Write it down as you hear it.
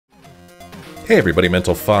Hey everybody,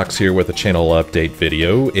 Mental Fox here with a channel update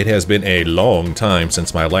video. It has been a long time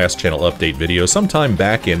since my last channel update video, sometime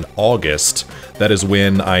back in August. That is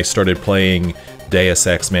when I started playing Deus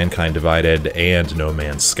Ex: Mankind Divided and No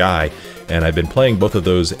Man's Sky, and I've been playing both of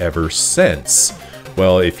those ever since.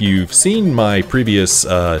 Well, if you've seen my previous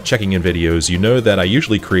checking in videos, you know that I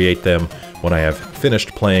usually create them when I have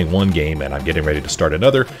finished playing one game and I'm getting ready to start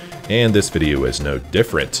another, and this video is no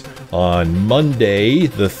different. On Monday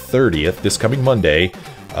the 30th, this coming Monday,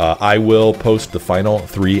 I will post the final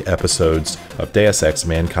 3 episodes of Deus Ex: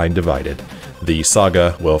 Mankind Divided. The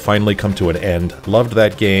saga will finally come to an end. Loved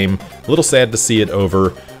that game, a little sad to see it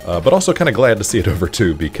over, but also kind of glad to see it over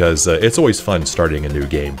too, because it's always fun starting a new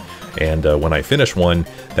game. And when I finish one,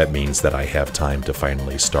 that means that I have time to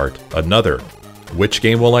finally start another. Which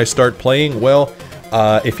game will I start playing? Well,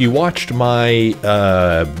 if you watched my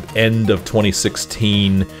end of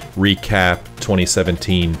 2016 recap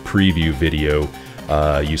 2017 preview video,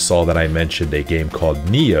 you saw that I mentioned a game called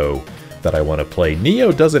Nioh that I want to play.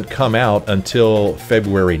 Nioh doesn't come out until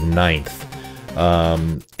February 9th.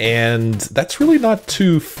 And that's really not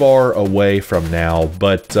too far away from now,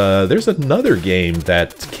 but there's another game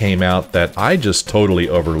that came out that I just totally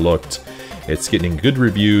overlooked. It's getting good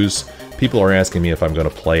reviews. People are asking me if I'm going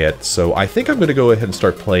to play it, so I think I'm going to go ahead and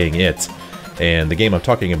start playing it. And the game I'm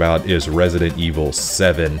talking about is Resident Evil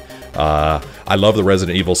 7. I love the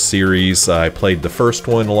Resident Evil series. I played the first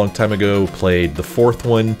one a long time ago, played the fourth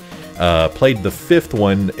one, played the fifth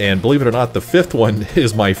one, and believe it or not, the fifth one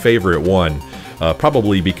is my favorite one.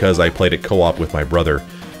 Probably because I played it co-op with my brother.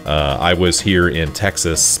 I was here in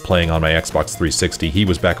Texas playing on my Xbox 360. He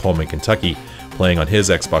was back home in Kentucky playing on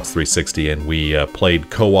his Xbox 360, and we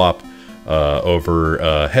played co-op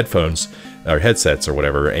over headphones or headsets or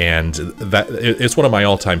whatever, and it's one of my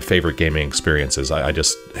all-time favorite gaming experiences. I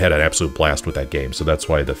just had an absolute blast with that game, so that's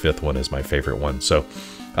why the fifth one is my favorite one. So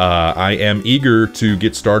I am eager to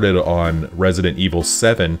get started on Resident Evil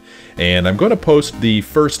 7, and I'm going to post the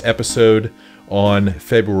first episode on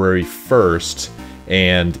February 1st,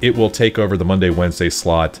 and it will take over the Monday-Wednesday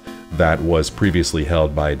slot that was previously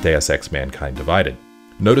held by Deus Ex: Mankind Divided.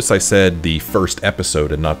 Notice I said the first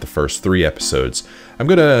episode and not the first 3 episodes. I'm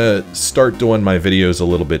gonna start doing my videos a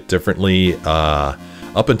little bit differently.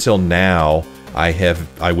 Up until now,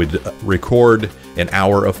 I would record an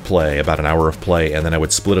hour of play, about an hour of play, and then I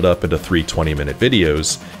would split it up into 3 20-minute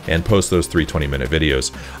videos and post those 3 20-minute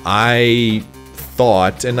videos. I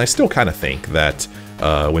thought, and I still kind of think, that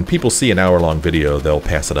when people see an hour-long video, they'll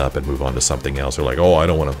pass it up and move on to something else. They're like, "Oh, I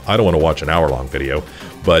don't want to watch an hour-long video,"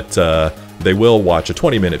 but they will watch a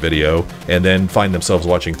 20-minute video and then find themselves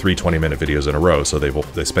watching 3 20-minute videos in a row. So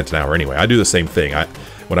they spent an hour anyway. I do the same thing.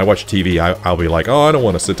 When I watch TV, I'll be like, "Oh, I don't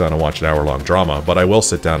want to sit down and watch an hour-long drama," but I will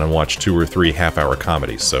sit down and watch 2 or 3 half-hour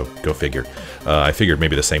comedies. So go figure. I figured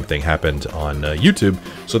maybe the same thing happened on YouTube,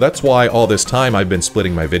 so that's why all this time I've been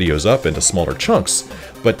splitting my videos up into smaller chunks.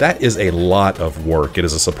 But that is a lot of work. It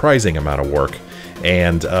is a surprising amount of work.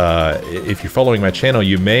 And if you're following my channel,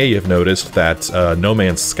 you may have noticed that No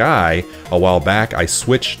Man's Sky, a while back, I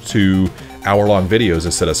switched to hour-long videos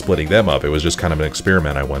instead of splitting them up. It was just kind of an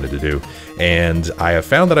experiment I wanted to do. And I have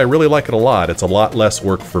found that I really like it a lot. It's a lot less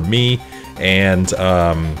work for me, and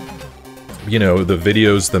you know, the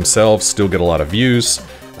videos themselves still get a lot of views.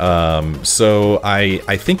 So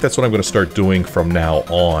I think that's what I'm going to start doing from now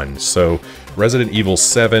on. So Resident Evil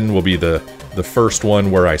 7 will be the first one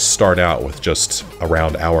where I start out with just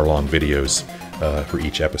around hour-long videos for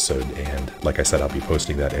each episode. And like I said, I'll be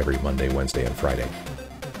posting that every Monday, Wednesday, and Friday.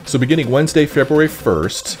 So beginning Wednesday, February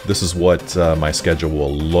 1st, this is what my schedule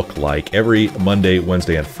will look like. Every Monday,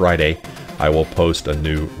 Wednesday, and Friday, I will post a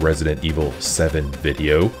new Resident Evil 7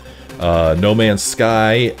 video. No Man's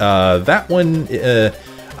Sky, that one,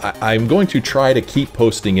 I'm going to try to keep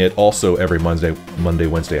posting it also every Monday,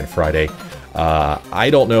 Wednesday, and Friday. I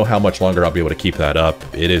don't know how much longer I'll be able to keep that up.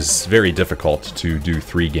 It is very difficult to do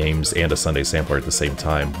 3 games and a Sunday sampler at the same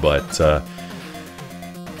time, but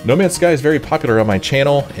No Man's Sky is very popular on my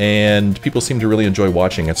channel, and people seem to really enjoy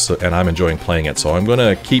watching it, and I'm enjoying playing it, so I'm going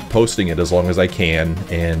to keep posting it as long as I can,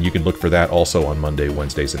 and you can look for that also on Monday,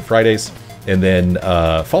 Wednesdays, and Fridays. And then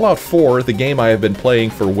Fallout 4, the game I have been playing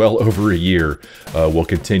for well over a year, will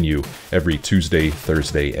continue every Tuesday,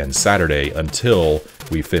 Thursday, and Saturday until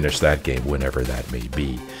we finish that game, whenever that may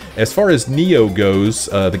be. As far as Nioh goes,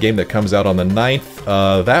 the game that comes out on the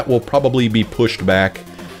 9th, that will probably be pushed back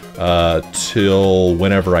till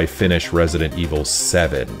whenever I finish Resident Evil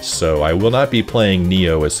 7. So I will not be playing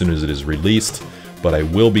Nioh as soon as it is released, but I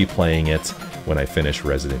will be playing it when I finish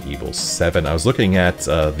Resident Evil 7. I was looking at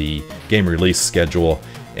the game release schedule,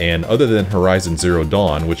 And other than Horizon Zero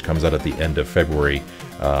Dawn, which comes out at the end of February,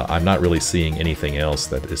 I'm not really seeing anything else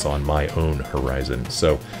that is on my own horizon.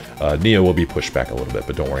 So Neo will be pushed back a little bit,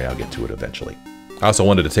 but don't worry, I'll get to it eventually. I also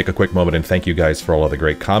wanted to take a quick moment and thank you guys for all of the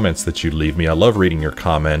great comments that you leave me. I love reading your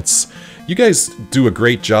comments. You guys do a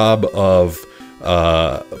great job of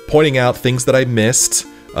pointing out things that I missed,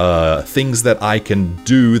 things that I can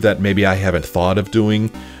do that maybe I haven't thought of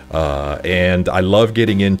doing. And I love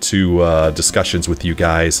getting into discussions with you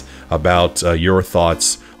guys about your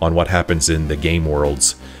thoughts on what happens in the game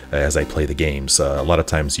worlds as I play the games. A lot of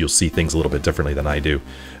times you'll see things a little bit differently than I do,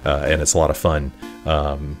 and it's a lot of fun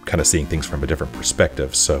kind of seeing things from a different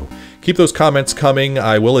perspective. So keep those comments coming.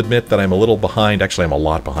 I will admit that I'm a little behind. Actually, I'm a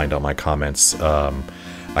lot behind on my comments.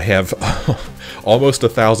 I have almost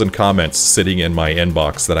 1,000 comments sitting in my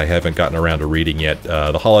inbox that I haven't gotten around to reading yet.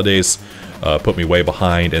 The holidays put me way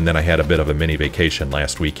behind, and then I had a bit of a mini vacation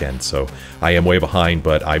last weekend, so I am way behind,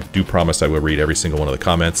 but I do promise I will read every single one of the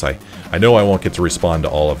comments. I know I won't get to respond to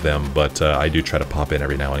all of them, but I do try to pop in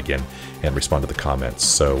every now and again and respond to the comments.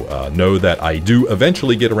 So know that I do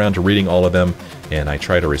eventually get around to reading all of them, and I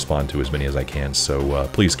try to respond to as many as I can, so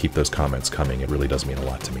please keep those comments coming. It really does mean a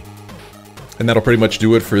lot to me. And that'll pretty much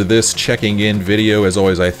do it for this checking in video. As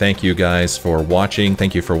always, I thank you guys for watching.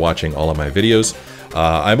 Thank you for watching all of my videos.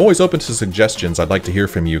 I'm always open to suggestions. I'd like to hear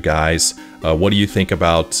from you guys. What do you think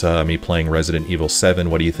about me playing Resident Evil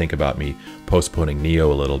 7? What do you think about me postponing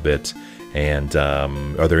Neo a little bit? And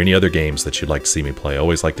are there any other games that you'd like to see me play? I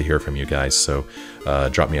always like to hear from you guys, so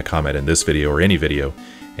drop me a comment in this video or any video,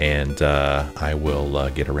 and I will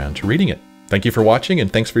get around to reading it. Thank you for watching,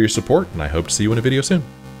 and thanks for your support, and I hope to see you in a video soon.